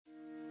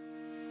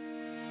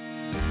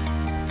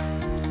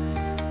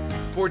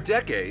For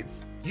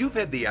decades, you've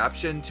had the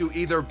option to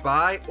either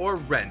buy or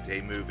rent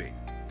a movie.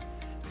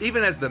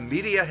 Even as the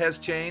media has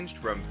changed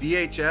from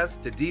VHS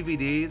to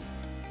DVDs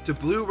to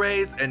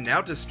Blu-rays and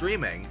now to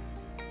streaming,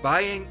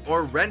 buying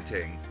or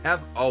renting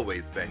have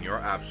always been your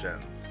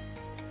options.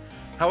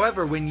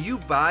 However, when you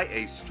buy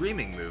a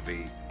streaming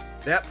movie,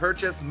 that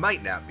purchase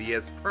might not be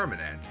as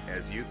permanent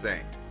as you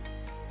think.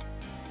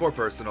 For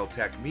Personal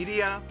Tech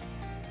Media,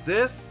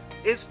 this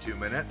is 2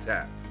 Minute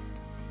Tech.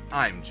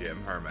 I'm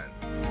Jim Herman.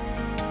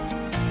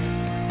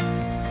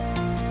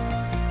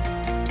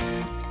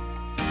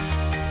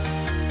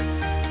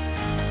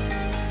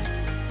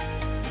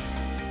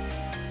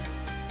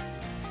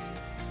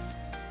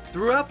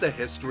 Throughout the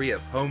history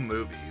of home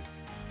movies,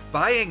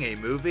 buying a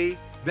movie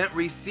meant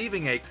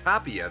receiving a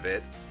copy of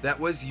it that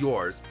was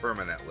yours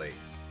permanently.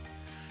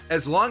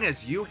 As long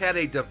as you had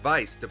a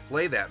device to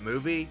play that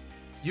movie,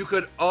 you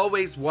could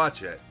always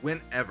watch it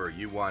whenever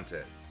you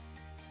wanted.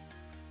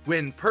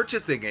 When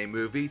purchasing a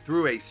movie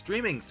through a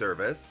streaming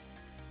service,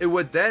 it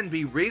would then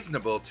be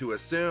reasonable to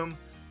assume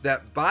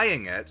that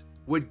buying it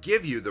would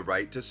give you the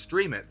right to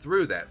stream it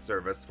through that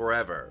service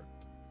forever.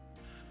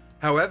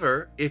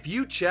 However, if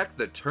you check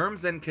the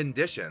terms and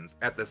conditions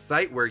at the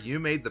site where you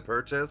made the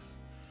purchase,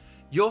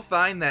 you'll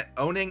find that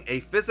owning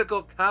a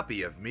physical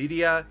copy of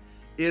media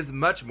is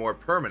much more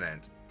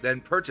permanent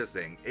than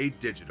purchasing a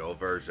digital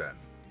version.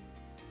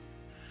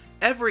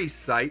 Every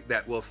site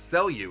that will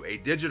sell you a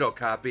digital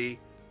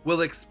copy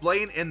will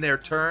explain in their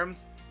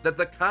terms that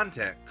the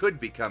content could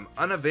become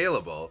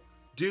unavailable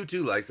due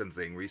to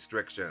licensing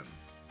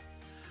restrictions.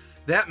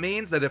 That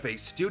means that if a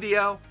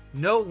studio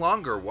no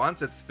longer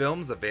wants its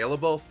films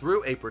available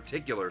through a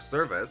particular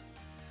service,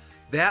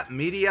 that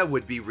media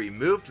would be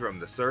removed from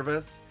the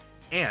service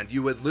and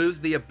you would lose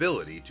the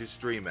ability to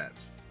stream it.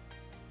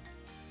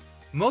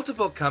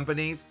 Multiple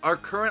companies are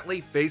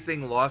currently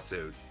facing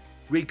lawsuits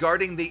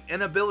regarding the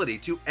inability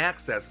to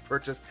access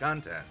purchased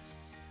content.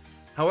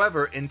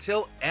 However,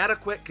 until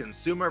adequate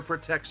consumer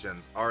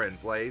protections are in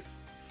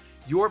place,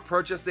 you're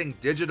purchasing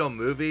digital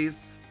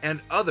movies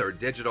and other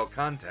digital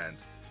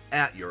content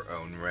at your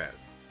own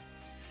risk.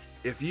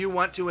 If you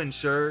want to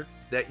ensure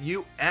that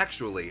you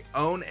actually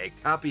own a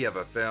copy of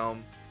a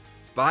film,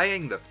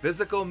 buying the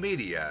physical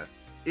media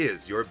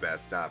is your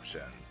best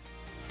option.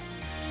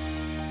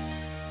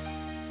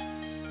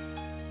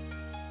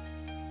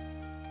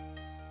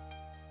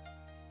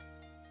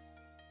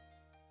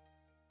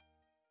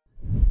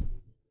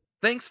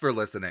 Thanks for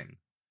listening.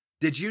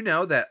 Did you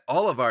know that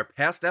all of our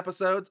past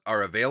episodes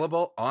are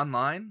available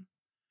online?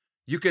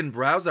 You can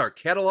browse our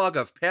catalog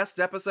of past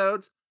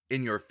episodes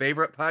in your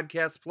favorite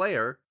podcast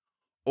player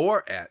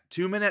or at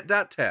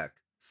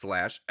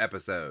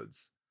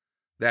 2minute.tech/episodes.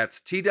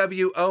 That's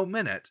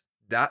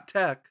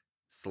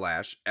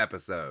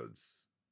TWOminute.tech/episodes.